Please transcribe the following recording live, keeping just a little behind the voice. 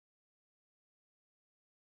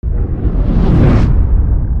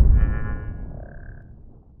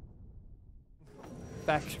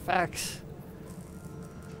facts, facts.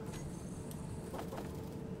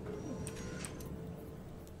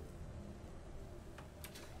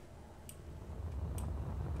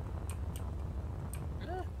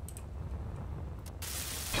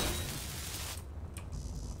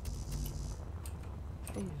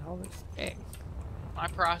 All this dang. My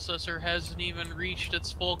processor hasn't even reached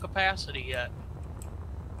its full capacity yet.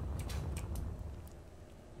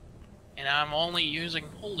 And I'm only using,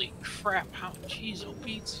 holy crap, how, jeez, oh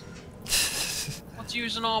Pete's. What's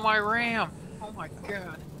using all my RAM? Oh my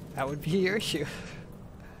god. That would be your issue.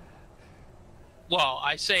 Well,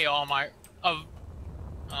 I say all my, I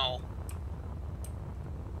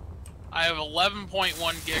have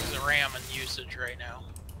 11.1 gigs of RAM in usage right now.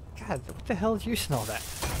 God, what the hell is using all that?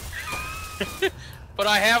 But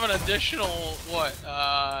I have an additional, what,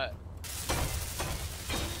 I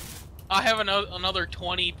have another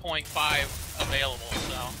 20.5 available,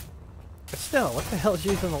 so. But still, what the hell is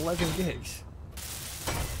using 11 gigs?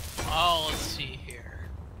 Oh, let's see here.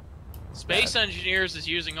 Space Engineers is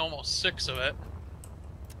using almost 6 of it.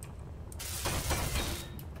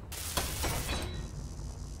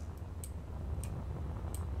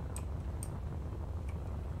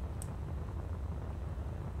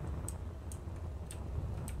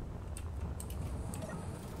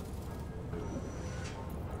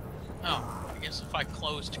 If I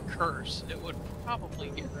closed Curse, it would probably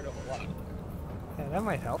get rid of a lot of it. Yeah, that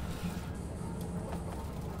might help.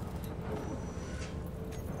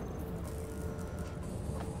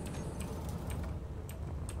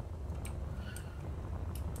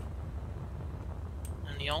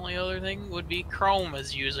 And the only other thing would be Chrome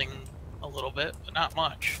is using a little bit, but not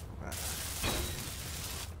much.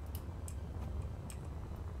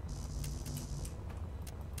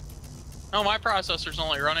 Oh, my processor's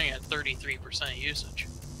only running at 33% usage.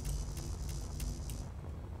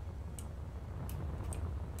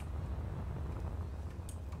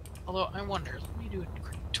 Although, I wonder, let me do a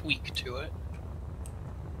quick tweak to it.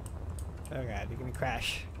 Oh god, you're gonna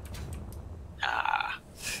crash. Ah.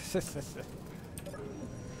 Gotta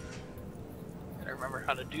remember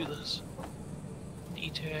how to do this.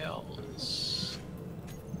 Details.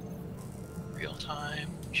 Real time.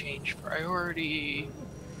 Change priority.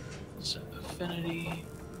 Set affinity.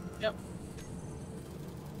 Yep.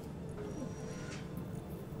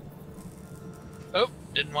 Oh,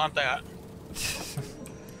 didn't want that.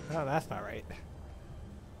 Oh, that's not right.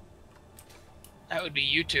 That would be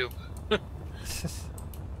YouTube.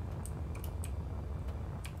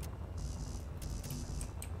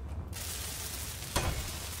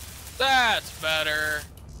 That's better.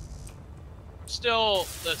 Still,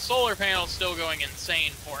 the solar panel's still going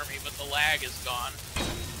insane for me, but the lag is gone.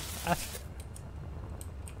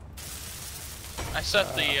 I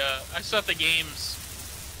set the game's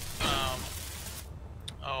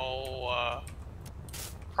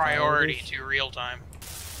priority to real time.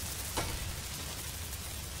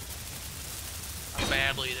 Not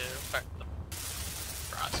badly to affect the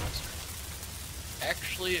processor.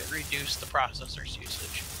 Actually, it reduced the processor's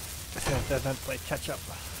usage. It doesn't like catch up.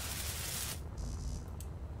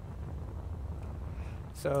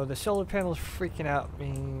 So the solar panel's freaking out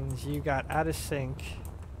means you got out of sync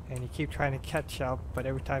and you keep trying to catch up, but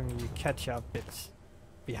every time you catch up it's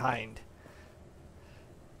behind.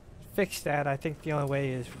 Fix that. I think the only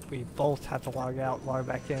way is we both have to log out, log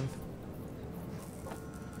back in.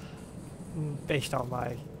 Based on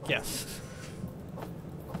my guess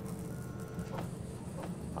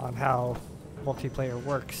on how multiplayer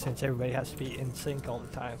works, since everybody has to be in sync all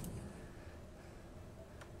the time.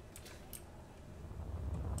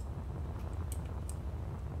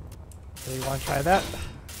 So you want to try that?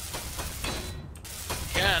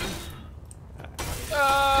 Can.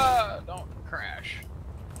 Don't crash.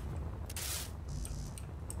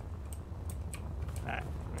 Alright,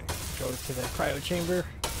 go to the cryo chamber.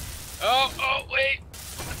 Oh, wait!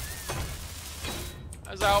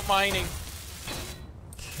 I was out mining.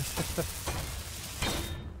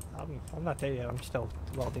 I'm not there yet, I'm still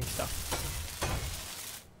welding stuff.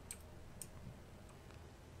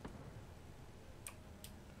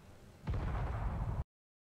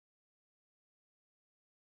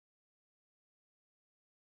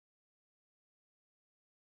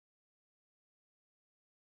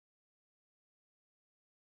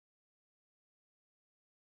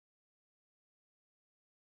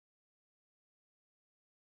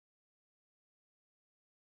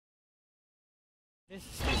 This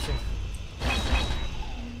station.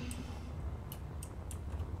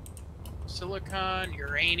 Silicon,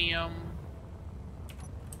 uranium.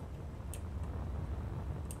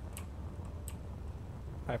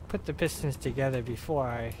 I put the pistons together before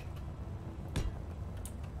I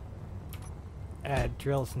add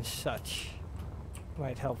drills and such.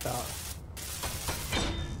 Might help out.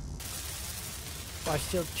 Large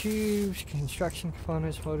steel tubes, construction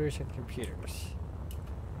components, motors, and computers.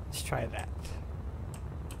 Let's try that.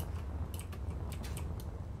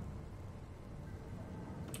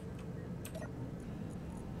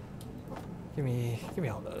 Give me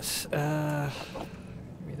all those. Give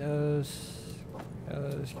me those,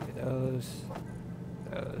 give me those,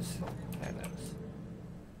 and those.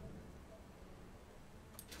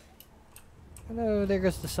 Hello, there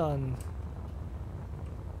goes the sun.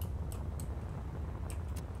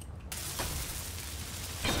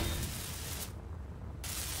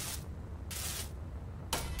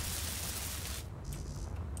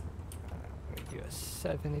 We do a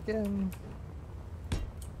 7 again.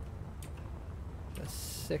 A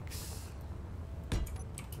 6.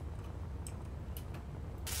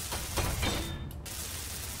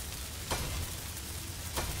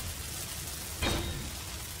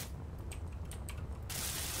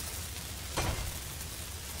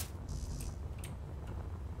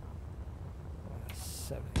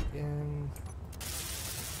 Again.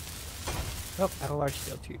 Oh, I have a large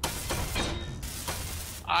steel tube.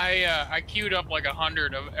 I queued up like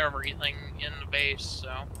 100 of everything in the base,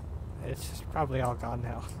 so It's probably all gone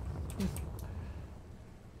now.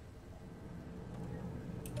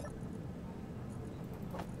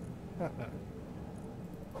 Uh-oh.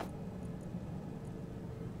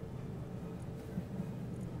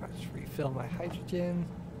 Let's refill my hydrogen.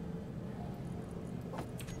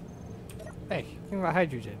 Hey, give me my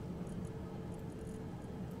hydrogen.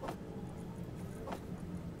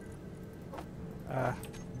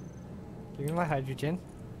 Give me my hydrogen.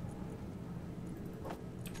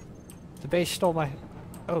 The base stole my...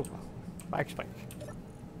 Oh, back spike.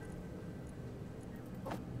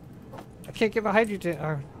 I can't get my hydrogen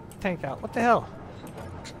or tank out. What the hell?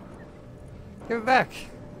 Give it back.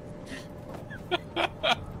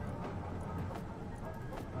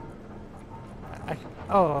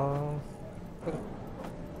 Oh.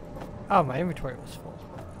 Oh, my inventory was full.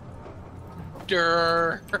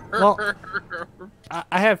 Well,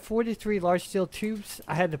 I had 43 large steel tubes.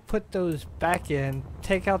 I had to put those back in,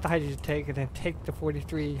 take out the hydrogen tank, and then take the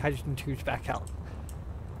 43 hydrogen tubes back out.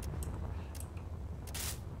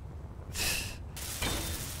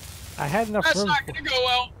 I had enough room. That's not gonna go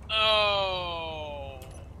well. Oh,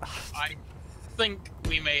 I think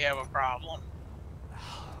we may have a problem.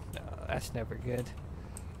 No, that's never good.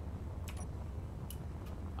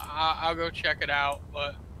 I'll go check it out,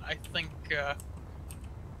 but I think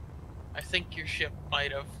your ship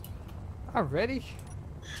might have. Already?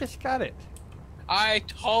 Just got it. I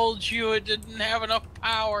told you it didn't have enough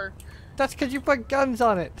power. That's because you put guns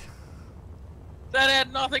on it. That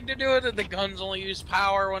had nothing to do with it. The guns only use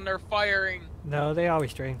power when they're firing. No, they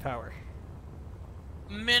always drain power.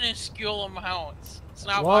 Minuscule amounts. It's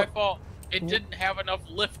not Well, my fault. It didn't have enough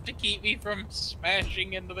lift to keep me from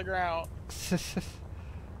smashing into the ground.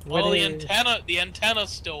 Well, the antenna's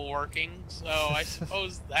still working, so I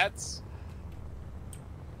suppose that's...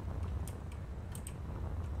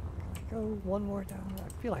 Can I go one more down? I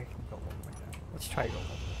feel like I can go one more down. Let's try go one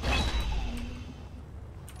more.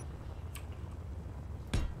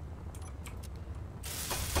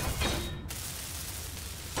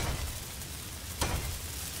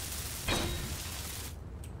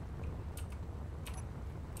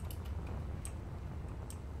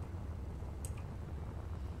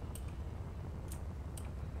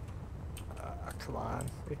 Come on,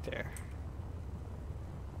 right there.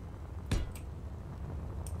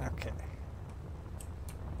 Okay.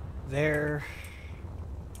 There.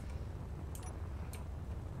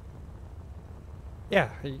 Yeah,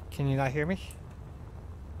 can you not hear me?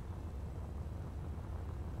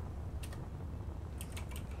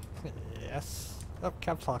 Yes. Oh,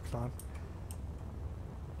 CatWalk's on.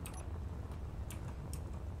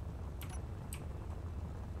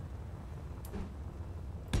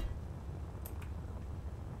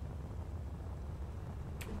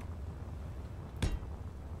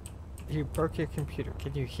 You broke your computer.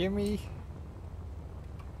 Can you hear me?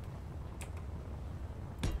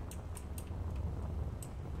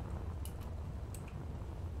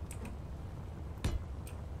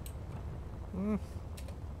 You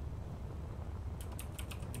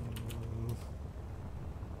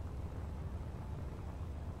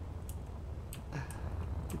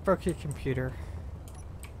broke your computer.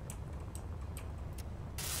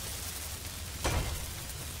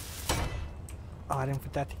 Oh, I didn't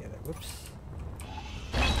put that together. Whoops.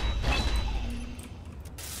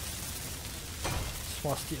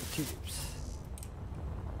 Small steel tubes.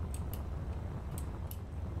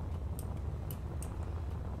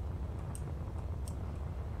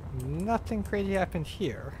 nothing crazy happened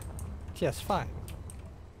here. Just fine.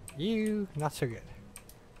 You, not so good.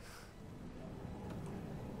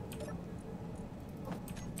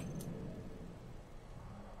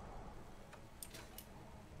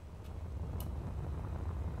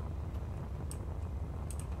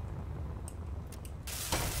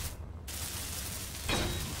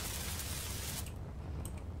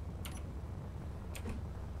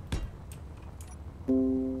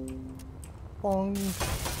 Bong.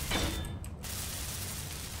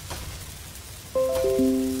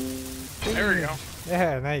 There we go.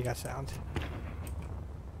 Yeah, now you got sound.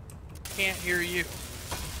 Can't hear you.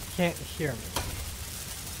 Can't hear me.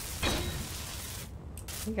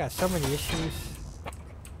 You got so many issues.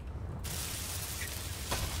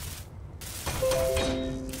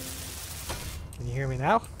 Can you hear me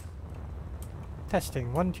now?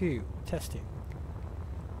 Testing, 1, 2, testing.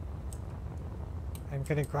 I'm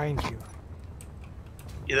gonna grind you.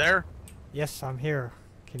 You there? Yes, I'm here.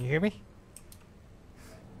 Can you hear me?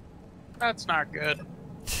 That's not good.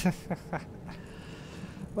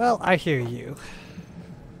 Well, I hear you.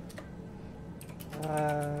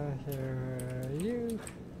 Hear you.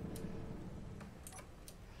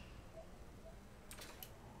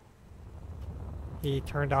 He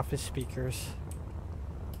turned off his speakers.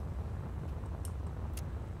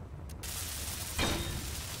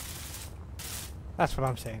 That's what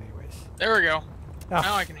I'm saying, anyways. There we go. Oh,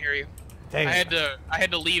 Now I can hear you. dang I it.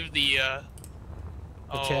 had to leave the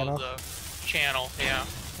channel? The channel, yeah.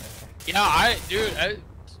 Dude,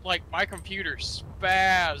 like my computer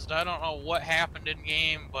spazzed. I don't know what happened in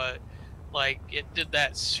game, but like it did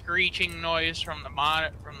that screeching noise from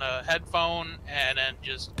the headphone, and then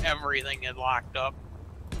just everything had locked up.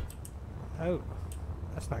 Oh,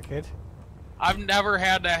 that's not good. I've never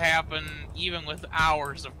had that happen, even with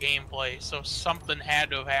hours of gameplay. So something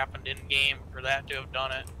had to have happened in game for that to have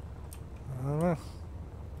done it. I don't know.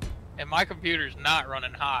 And my computer's not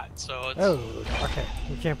running hot, so it's... Oh, okay.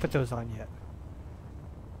 We can't put those on yet.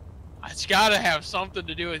 It's gotta have something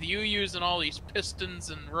to do with you using all these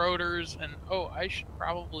pistons and rotors, and oh, I should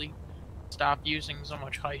probably stop using so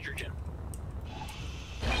much hydrogen.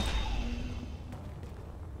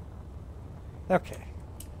 Okay.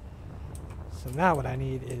 So now what I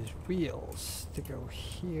need is wheels to go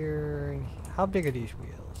here. How big are these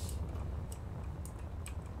wheels?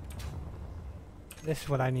 This is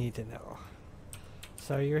what I need to know.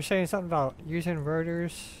 So you were saying something about using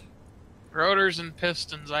rotors? Rotors and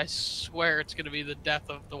pistons, I swear it's gonna be the death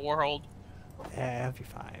of the world. Yeah, that'll be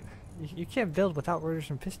fine. You can't build without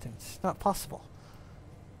rotors and pistons. It's not possible.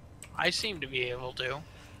 I seem to be able to.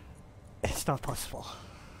 It's not possible.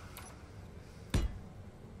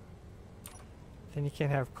 Then you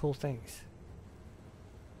can't have cool things.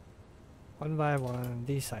 1 by 1,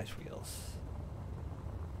 these size wheels.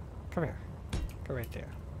 Come here. Go right there.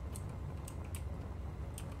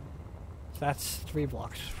 So that's 3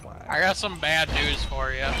 blocks wide. I got some bad news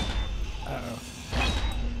for you. Uh-oh.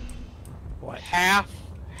 What? Half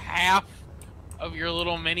of your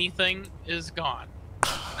little mini thing is gone.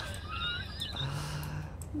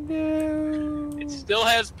 No. It still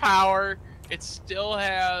has power. It still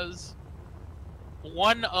has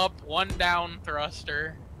 1 up, 1 down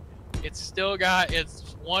thruster. It's still got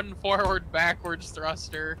its 1 forward, backwards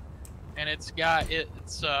thruster, and it's got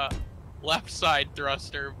its left side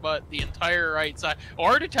thruster, but the entire right side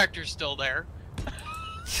ore detector's still there.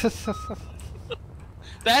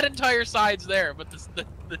 That entire side's there, but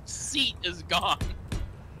the seat is gone.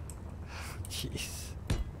 Jeez.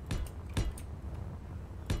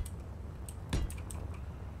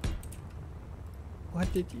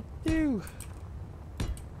 What did you do?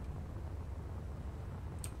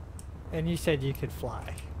 And you said you could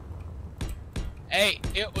fly. Hey,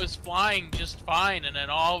 it was flying just fine, and then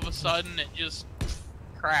all of a sudden it just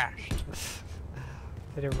crashed.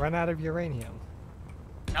 Did it run out of uranium?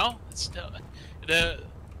 No, it's still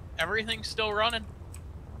everything's still running.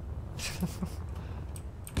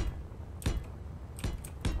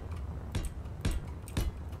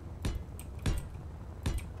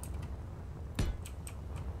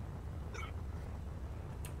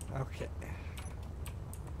 Okay.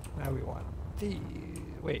 Now we want these.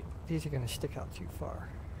 Wait, these are gonna stick out too far.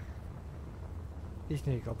 These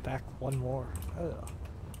need to go back 1 more. Oh.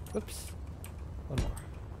 Whoops. 1 more.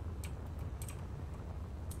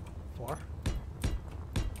 4.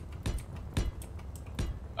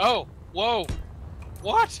 Oh, whoa.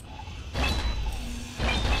 What?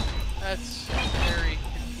 That's very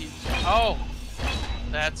confusing. Oh,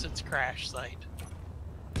 that's its crash site.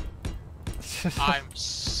 I'm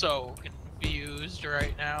so confused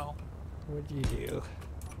right now. What do you do?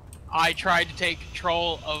 I tried to take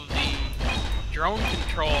control of the drone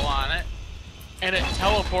control on it, and it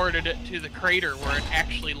teleported it to the crater where it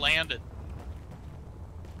actually landed.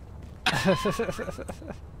 I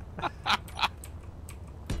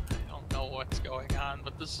don't know what's going on,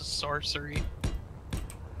 but this is sorcery.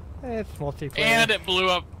 It's multiplayer. And it blew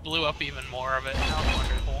up even more of it. How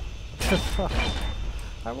wonderful.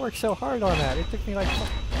 I worked so hard on that. It took me like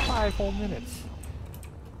 5 whole minutes.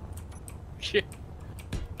 Shit.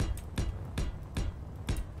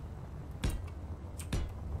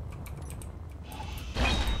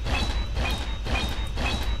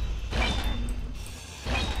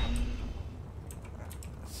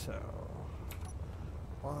 So,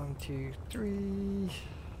 1, 2, 3.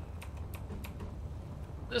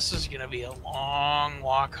 This is gonna be a long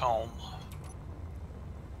walk home.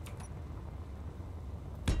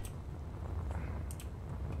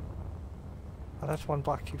 Oh, that's 1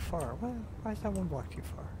 block too far. Well, why is that 1 block too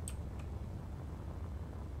far?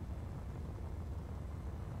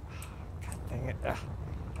 God dang it. Ugh.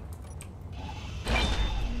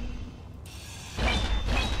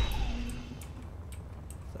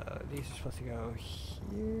 So these are supposed to go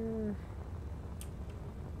here.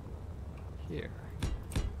 Here.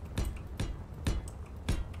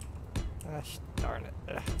 Gosh darn it.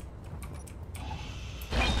 Ugh.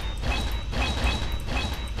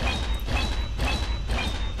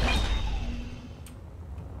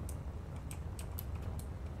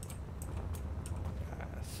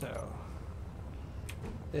 So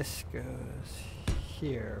this goes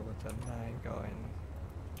here with the 9 going,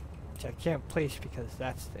 which I can't place because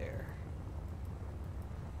that's there.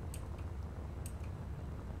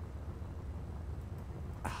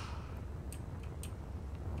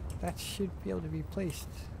 That should be able to be placed.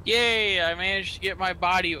 Yay! I managed to get my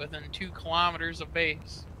body within 2 kilometers of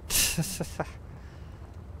base.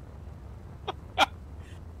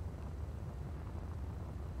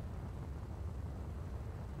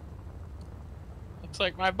 Looks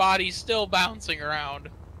like my body's still bouncing around.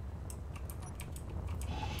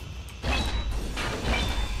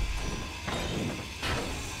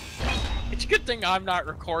 It's a good thing I'm not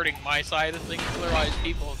recording my side of things, otherwise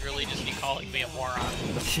people would really just be calling me a moron.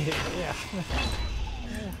 Yeah.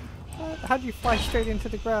 How'd you fly straight into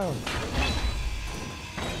the ground?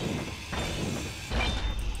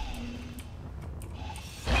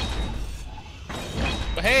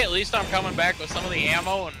 But hey, at least I'm coming back with some of the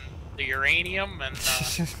ammo and the uranium and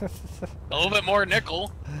a little bit more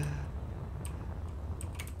nickel.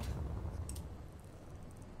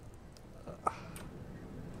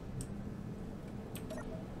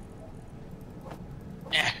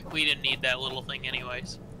 We didn't need that little thing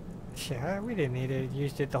anyways. Yeah, we didn't need it.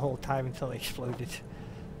 Used it the whole time until it exploded.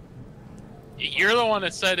 You're the one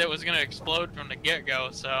that said it was going to explode from the get-go,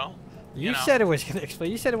 so... You said it was going to explode.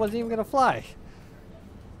 You said it wasn't even going to fly.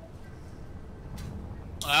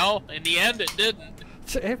 Well, in the end, it didn't.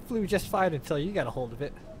 It flew just fine until you got a hold of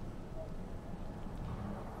it.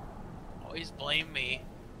 Always blame me.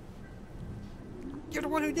 You're the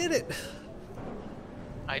one who did it.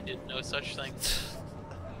 I did no such thing.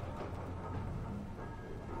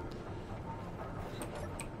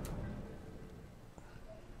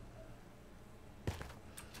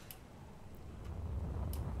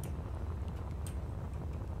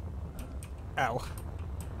 Ow.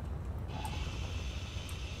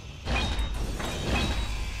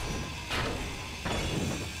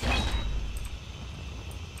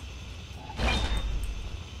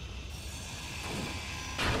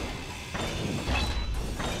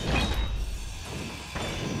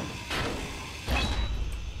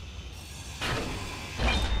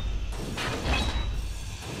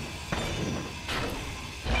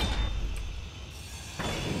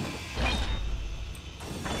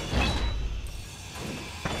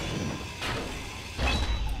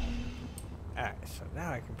 So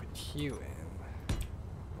now I can put you in.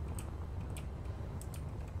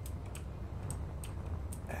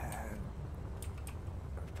 And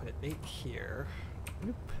I'll put 8 here.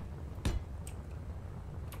 Nope.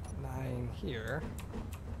 9 here.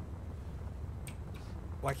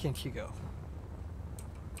 Why can't you go?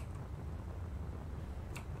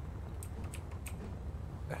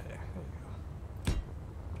 There you go.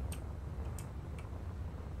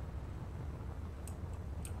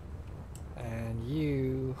 And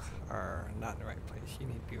you are not in the right place. You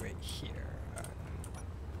need to be right here.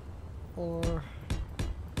 Or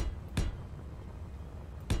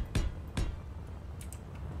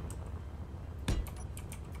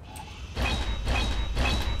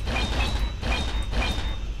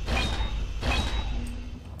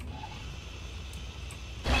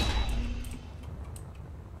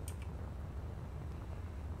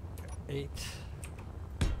 8,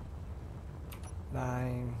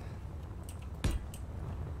 9.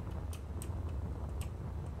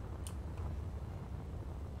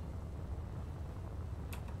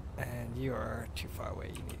 And you are too far away.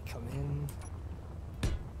 You need to come in.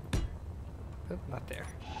 Oh, not there.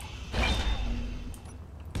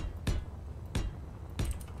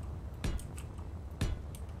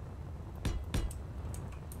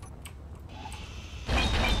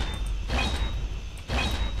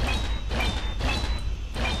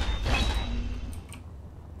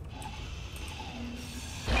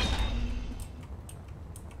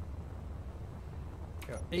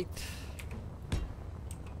 Go 8,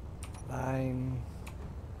 9.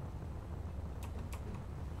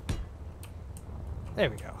 There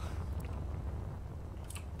we go.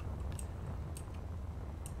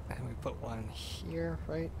 And we put one here,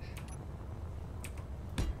 right?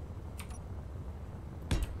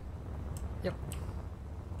 Yep.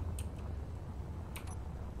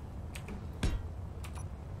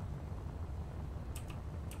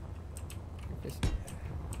 Just,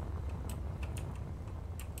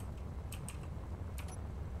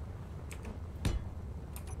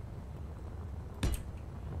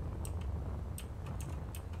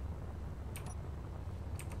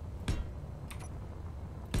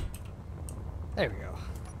 there we go.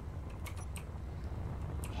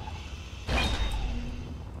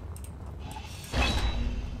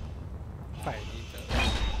 Fire need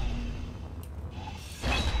those.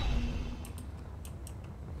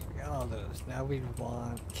 We got all those. Now we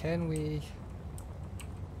want, can we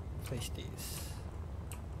place these?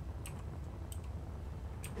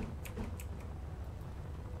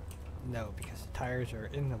 No, because the tires are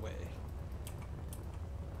in the way.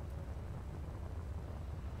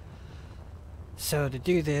 So to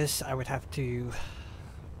do this, I would have to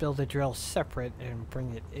build a drill separate and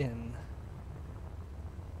bring it in.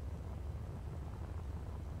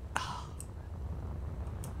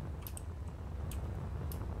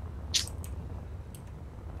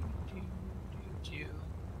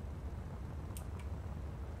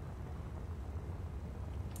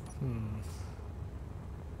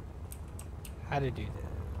 How to do that?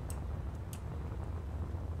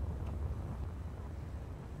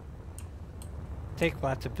 Take a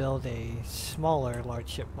while to build a smaller large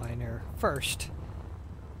ship miner first.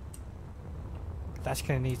 That's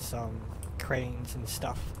gonna need some cranes and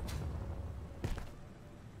stuff.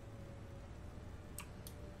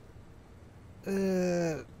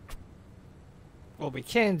 What we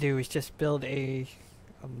can do is just build a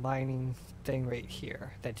mining thing right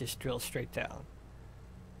here that just drills straight down.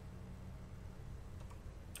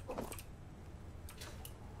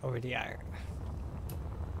 Over the iron.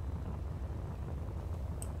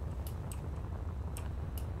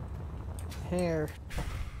 Here.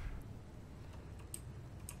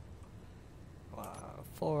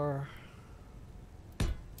 4.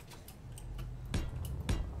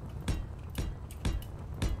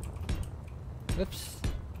 Oops.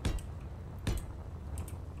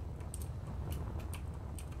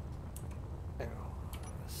 There.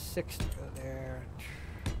 6 to go there.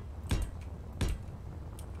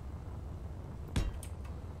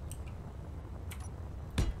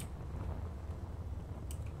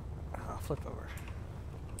 Flip over.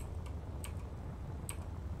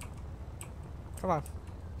 Come on,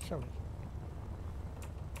 show me.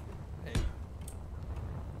 There you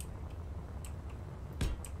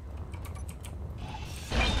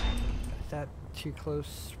go. Is that too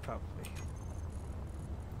close? Probably.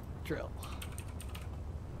 Drill.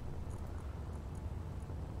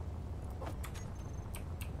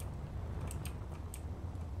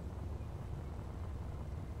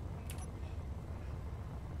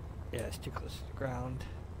 Yeah, it's too close to the ground.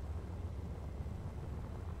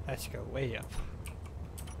 That should go way up.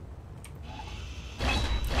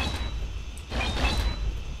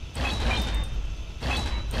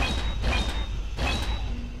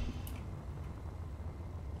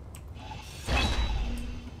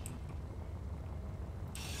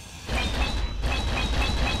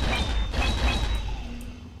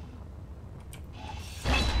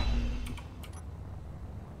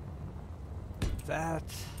 That.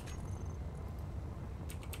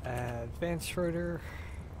 Advanced rotor.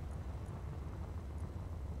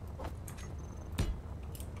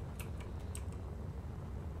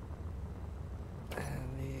 And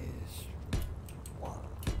these 1,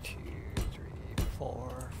 2, 3,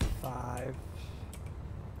 4, 5,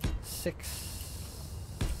 6,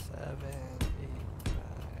 7, 8, 9,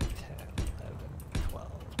 10, 11,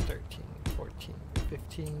 12, 13, 14,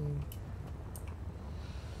 15.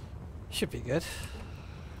 Should be good.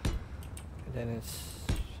 And then it's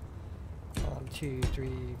 1, 2, 3,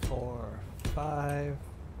 4, 5.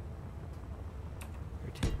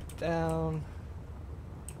 Rotate it down.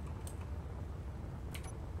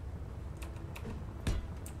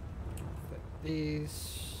 Put these.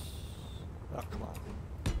 Oh, come on.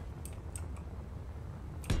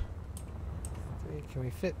 3, can we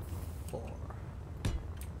fit 4?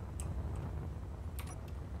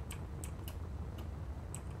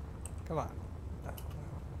 Come on. No.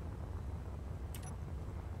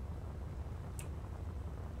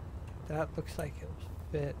 That looks like it'll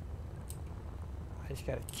fit. I just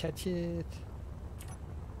gotta catch it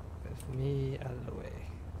with me out of the way.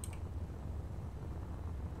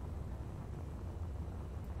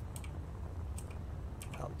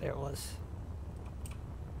 Oh, there it was.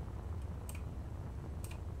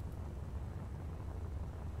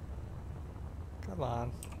 Come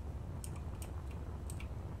on.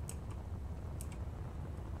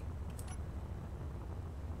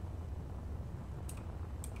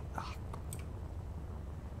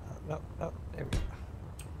 No, there we go.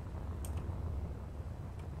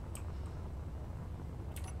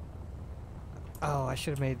 Oh, I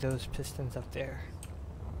should have made those pistons up there.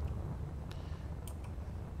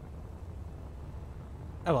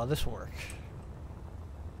 Oh well, this will work.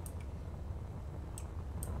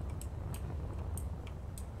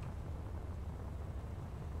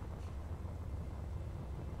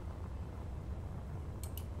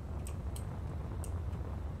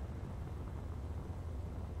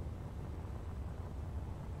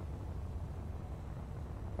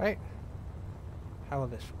 Right? How will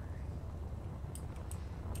this work?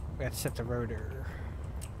 We have to set the rotor.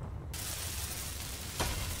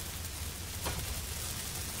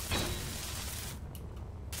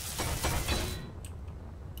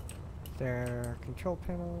 Their control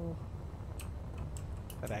panel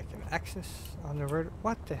that I can access on the rotor.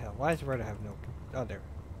 What the hell? Why does the rotor have no? Oh, there.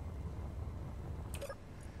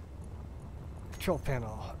 Control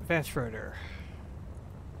panel, advanced rotor.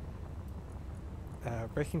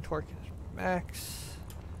 Braking torque is max.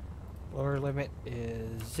 Lower limit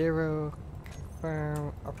is 0.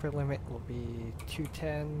 Confirm. Upper limit will be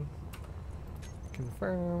 210.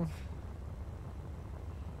 Confirm.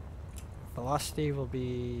 Velocity will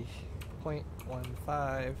be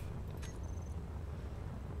 0.15.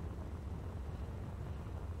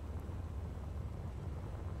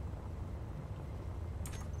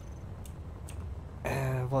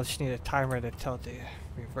 And we'll just need a timer to tell the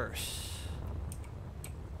reverse.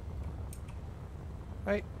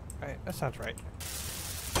 Right, that sounds right.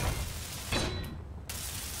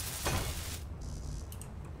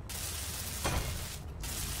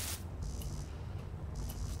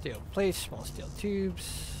 Steel plates, small steel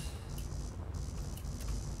tubes.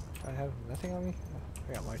 Do I have nothing on me? Oh,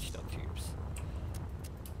 I got large steel tubes.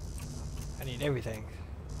 I need everything.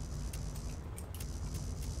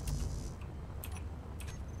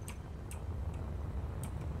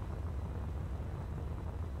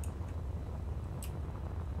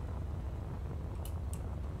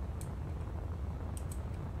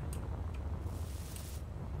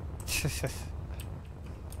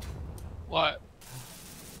 What?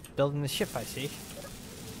 Building the ship, I see.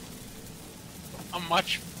 A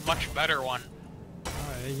much better one.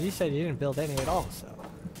 You said you didn't build any at all, so.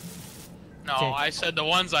 No, I said the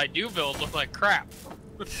ones I do build look like crap.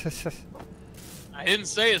 I didn't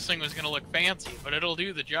say this thing was gonna look fancy, but it'll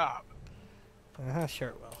do the job. Sure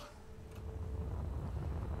it will.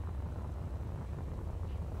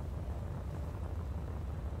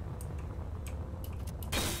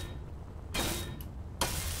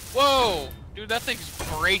 Whoa! Dude, that thing's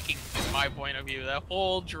breaking from my point of view. That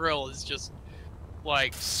whole drill is just,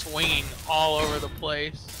 like, swinging all over the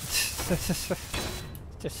place.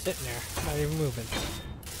 Just sitting there, not even moving.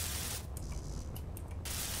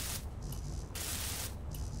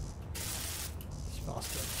 Small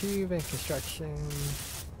steel tube and construction.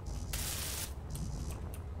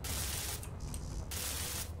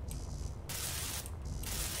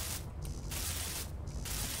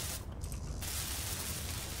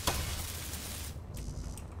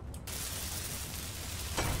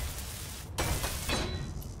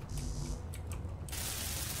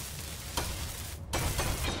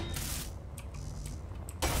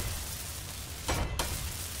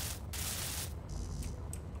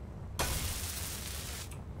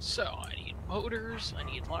 So, I need motors, I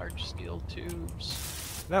need large steel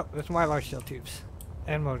tubes. No, that's my large steel tubes.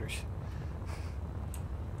 And motors.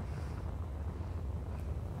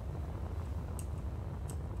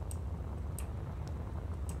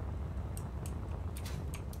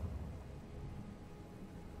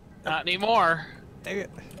 Not anymore. Dang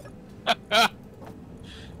it.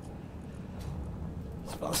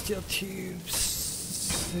 Small steel tubes.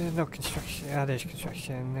 No construction. Ah, there's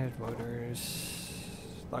construction. There's motors.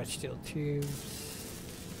 Large steel tubes.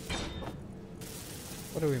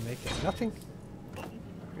 What are we making? Nothing?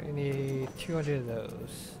 We need 200 of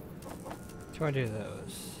those. 200 of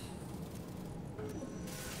those.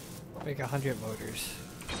 Make 100 motors.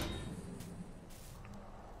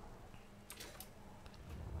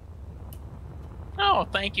 Oh,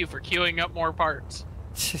 thank you for queuing up more parts.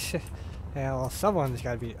 Yeah, well, someone's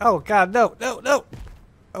gotta be. Oh god, no, no, no!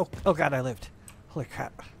 Oh god, I lived. Holy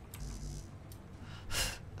crap.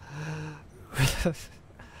 I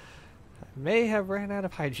may have ran out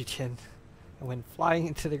of hydrogen and went flying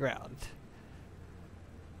into the ground.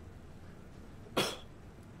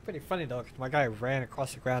 Pretty funny though, 'cause my guy ran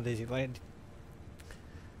across the ground as he landed.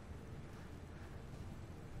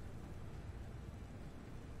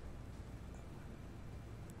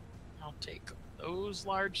 I'll take those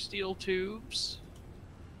large steel tubes.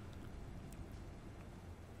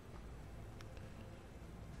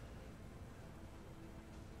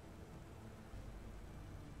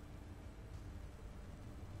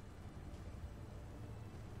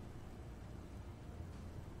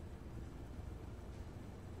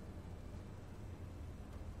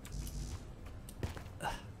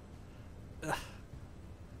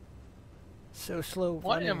 So slow.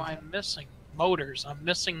 What running. am I missing? Motors. I'm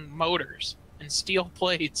missing motors and steel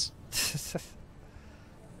plates.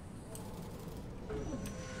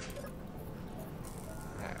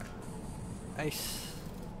 Nice.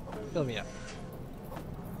 Fill me up.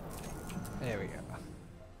 There we go.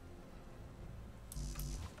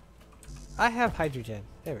 I have hydrogen.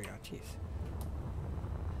 There we go. Jeez.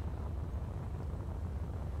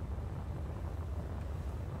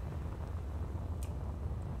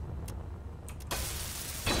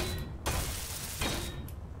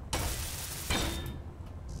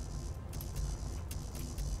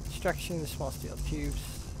 Construction, small steel tubes.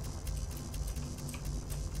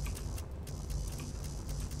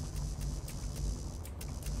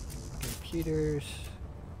 Computers.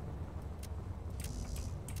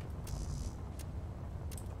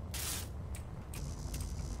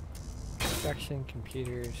 Construction,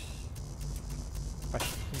 computers.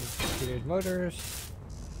 Computers, motors.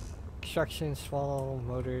 Construction, small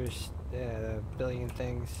motors, billion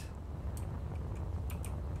things.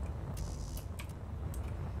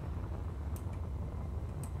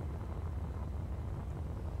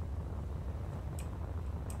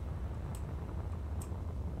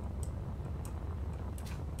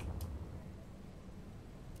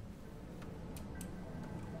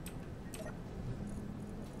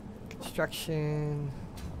 Construction,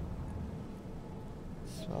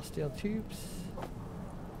 small steel tubes,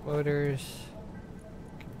 motors,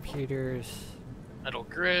 computers, Metal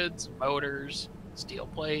grids, motors, steel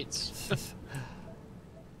plates.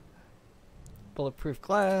 bulletproof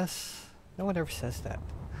glass. No one ever says that.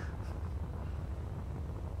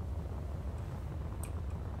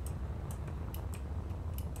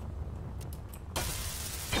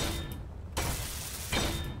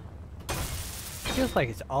 Feels like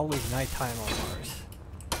it's always nighttime on Mars.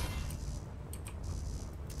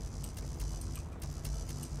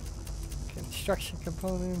 Construction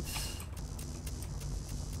components.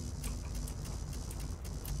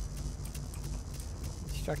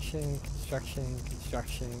 Construction, construction,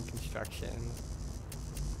 construction, construction.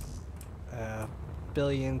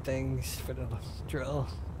 Billion things for the drill.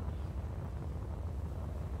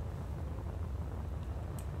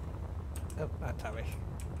 Oh, not that way.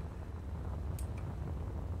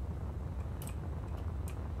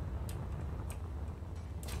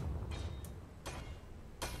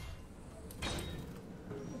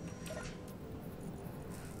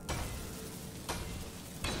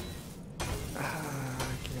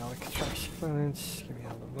 Components, give me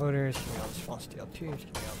all the motors, give me all the small steel tubes,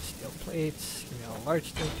 give me all the steel plates, give me all the large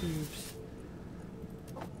steel tubes.